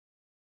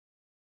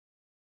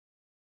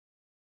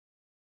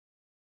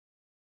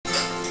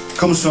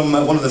comes from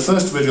one of the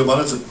first radio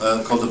ballads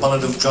called the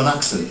Ballad of John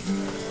Axon.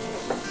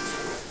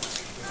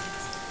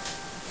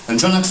 And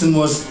John Axon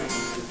was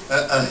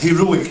a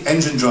heroic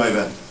engine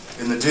driver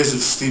in the days of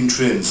steam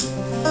trains.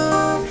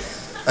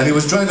 And he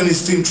was driving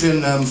his steam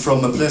train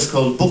from a place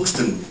called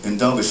Buxton in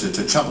Derbyshire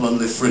to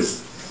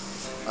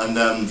Chapel-on-Frith. And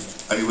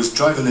he was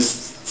driving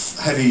this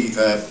heavy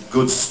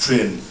goods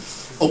train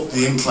up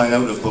the incline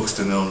out of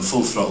Buxton on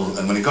full throttle.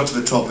 And when he got to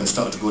the top and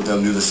started to go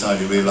down the other side,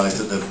 he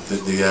realised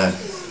that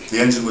the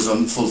engine was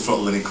on full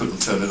throttle and he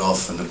couldn't turn it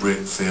off, and the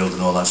brake failed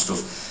and all that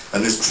stuff.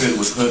 And this train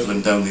was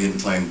hurtling down the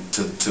incline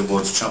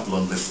towards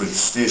Chapel-on-Frith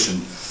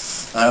station.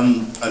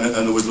 And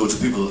there was loads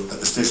of people at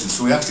the station.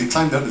 So he actually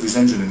climbed out of his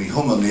engine and he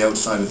hung on the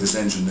outside of this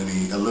engine, and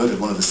he alerted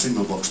one of the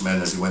signal box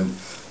men as he went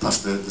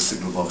past the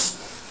signal box.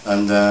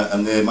 And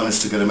they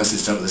managed to get a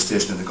message down to the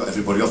station, and they got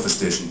everybody off the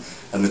station.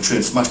 And the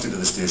train smashed into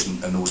the station,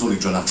 and there was only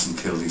John Axon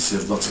killed. He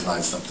saved lots of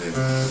lives that day.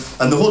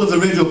 And the whole of the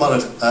radio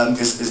ballad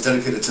is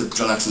dedicated to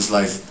John Axon's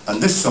life.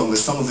 And this song, the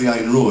Song of the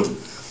Iron Road,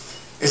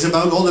 is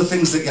about all the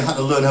things that you had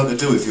to learn how to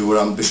do if you were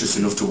ambitious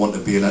enough to want to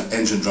be an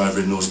engine driver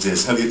in those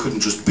days. How you couldn't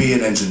just be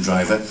an engine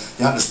driver.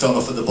 You had to start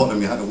off at the bottom.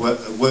 You had to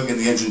work in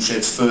the engine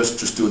sheds first,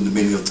 just doing the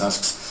menial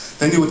tasks.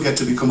 Then you would get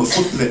to become a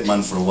footplate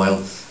man for a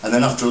while, and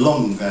then after a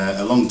long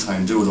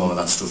time doing all of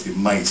that stuff, you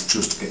might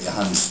just get your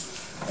hands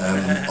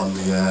on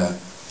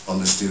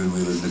the steering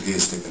wheel and the gear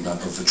stick and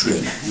that of the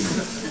train.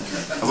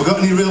 Have we got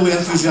any railway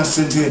enthusiasts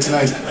in here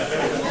tonight?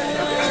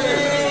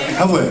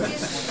 Have we?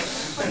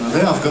 No,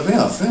 they have got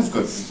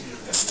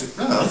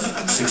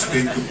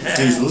 6-speed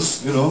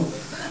diesels, you know,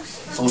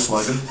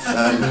 Volkswagen.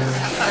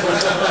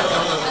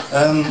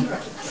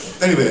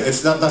 Anyway,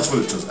 that's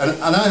what it does. And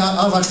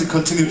I've actually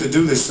continued to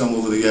do this song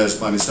over the years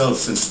by myself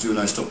since Stu and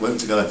I stopped working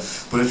together.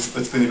 But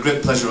it's been a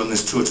great pleasure on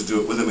this tour to do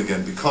it with him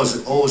again, because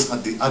it always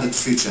had the added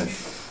feature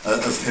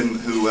of him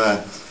who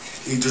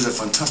he does a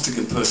fantastic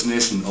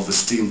impersonation of a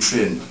steam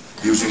train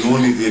using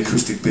only the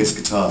acoustic bass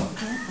guitar.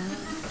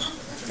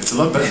 It's a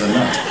lot better than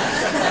that.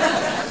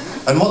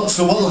 And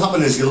so what will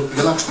happen is you'll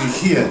actually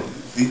hear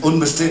the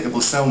unmistakable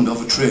sound of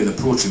a train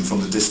approaching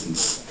from the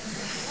distance.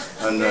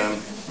 And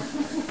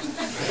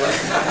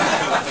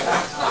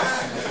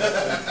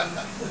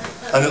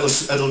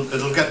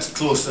it'll get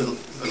close. It'll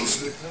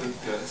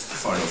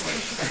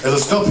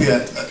stop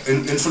here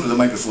in front of the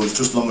microphones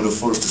just long enough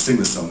for us to sing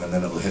the song, and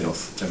then it'll head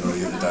off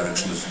generally in the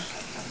direction of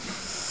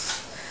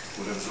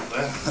whatever's up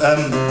there.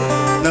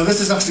 Now this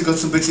has actually got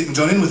some bits you can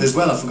join in with as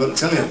well. I forgot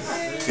to tell you.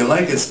 If you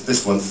like it,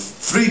 this one.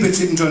 3 bits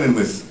you can join in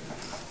with.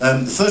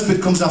 The first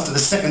bit comes after the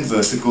second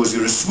verse. It goes,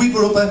 you're a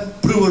sweeper upper,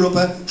 brewer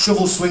upper,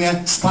 shovel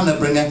swinger, spanner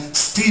bringer,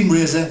 steam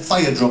raiser,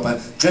 fire dropper,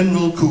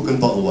 general cook and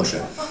bottle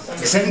washer.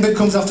 The second bit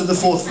comes after the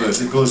fourth verse.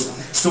 It goes,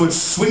 so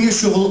it's swing a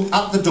shovel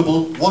at the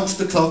double, watch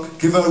the clock,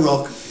 give her a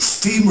rock,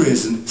 steam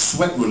raising,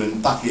 sweat running,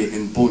 back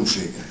aching, bone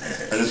shaking.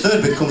 And the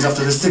third bit comes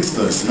after the sixth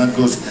verse, and that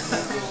goes,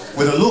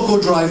 with a loco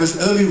drivers,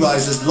 early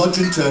risers, lodge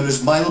and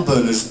turners, mile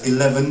burners,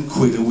 11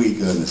 quid a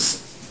week earners.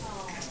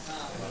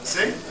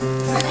 See?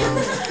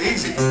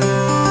 Easy.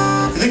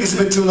 I think it's a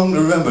bit too long to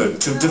remember,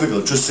 too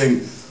difficult. Just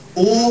sing,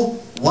 oh,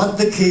 what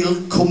the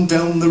keel come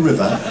down the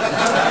river,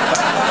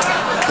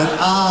 that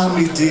ah,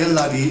 me dear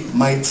laddie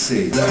might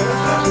say.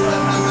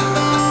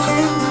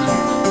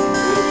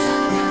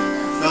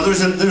 Now there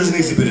is an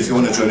easy bit if you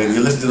want to join in.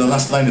 You listen to the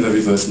last line of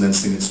every verse and then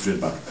sing it straight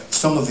back.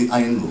 Song of the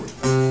Iron Road.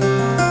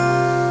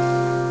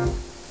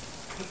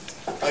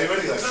 Are you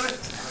ready, guys?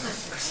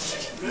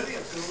 Ready?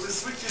 The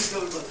switch is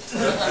going on.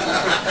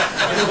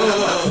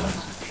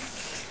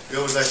 You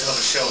always like to have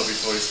a shower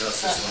before you start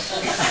this one.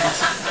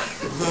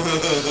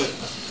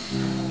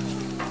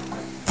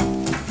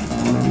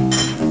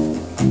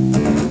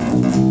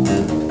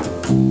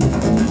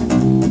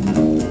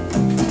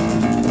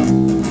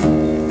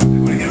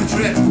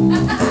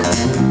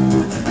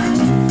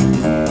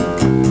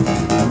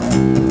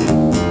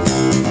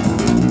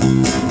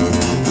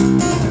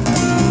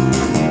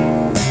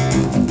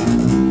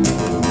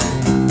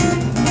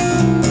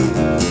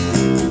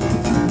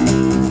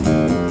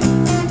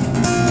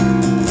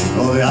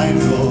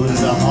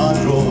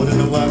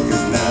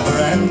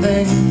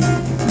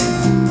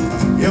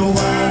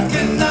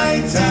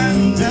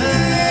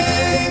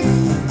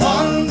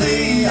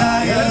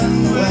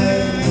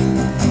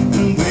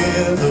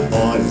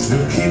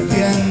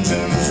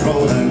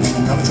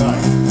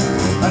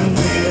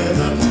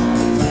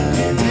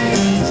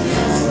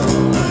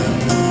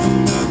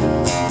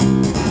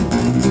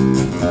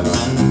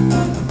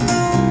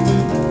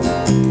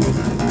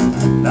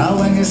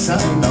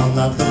 Sitting down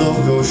at the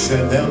logo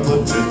shed, they'll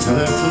put it to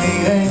the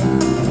cleaning.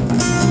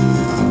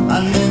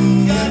 And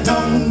in your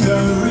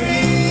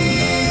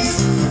dungarees,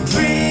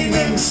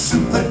 cleaning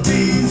super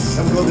D's.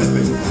 I've got this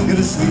bit. You're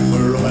a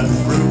sweeper, a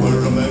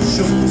brewer, a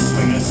shovel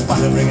swinger,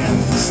 spanner bringer,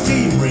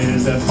 steam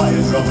raiser,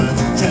 fire dropper,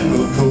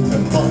 general cook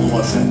and bottle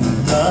washer.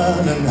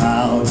 Learning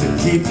how to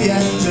keep the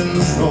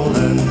engines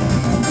rolling.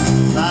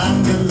 And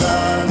you're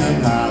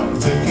learning how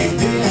to keep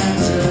the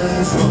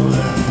engines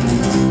rolling.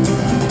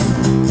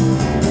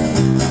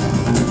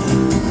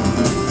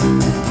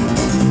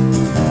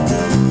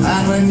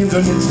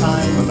 done your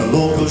time at the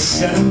local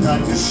shed and had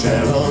your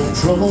share of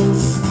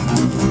troubles.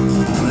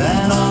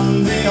 Then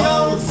on the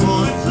old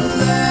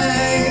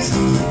footplate,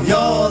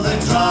 you're the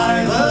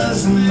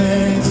driver's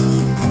mate,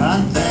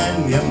 and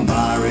then you're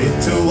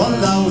married to a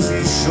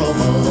lousy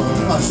shovel.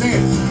 Oh, sing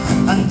it.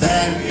 And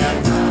then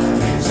you're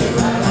married to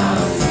a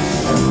lousy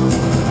shovel.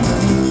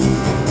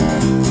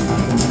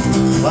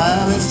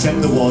 Well, let's check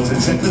the water,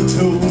 check the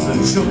tools,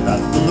 and chuck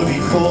that bloody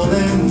coal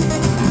in.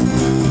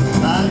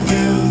 And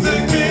give the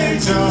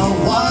gauge a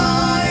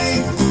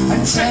wipe,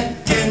 and check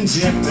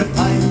injector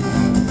pipe.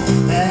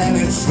 Then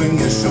it's swing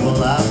your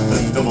shovel out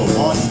and double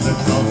wash the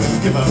clock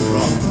and give a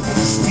rock.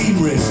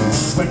 Steam raising,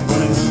 sweat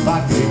running,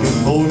 back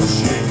aching, bones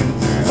shaking.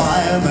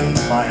 Fireman,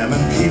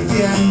 fireman, keep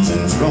the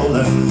engines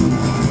rolling.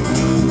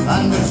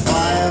 And it's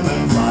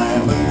fireman,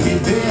 fireman,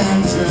 keep the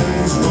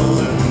engines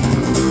rolling.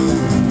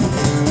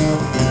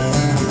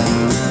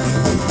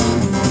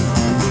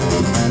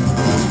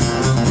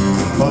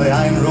 For the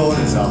iron road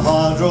is a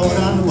hard road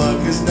and the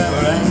work is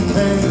never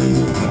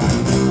ending.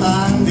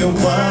 And you're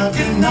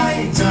working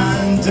night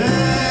and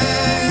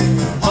day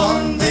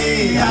on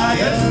the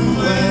iron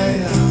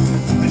way.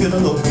 And you're the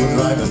local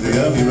drivers, the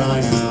early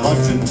riders,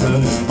 lodge and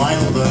turners,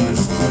 mile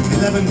burners,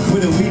 11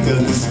 quid a week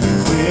earners.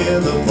 We're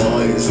the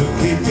boys who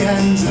keep the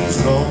engines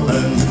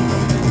rolling.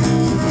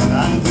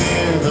 And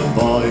we're the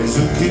boys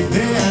who keep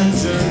the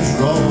engines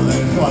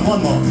rolling. Go on,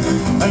 one more.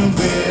 And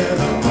we're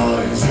the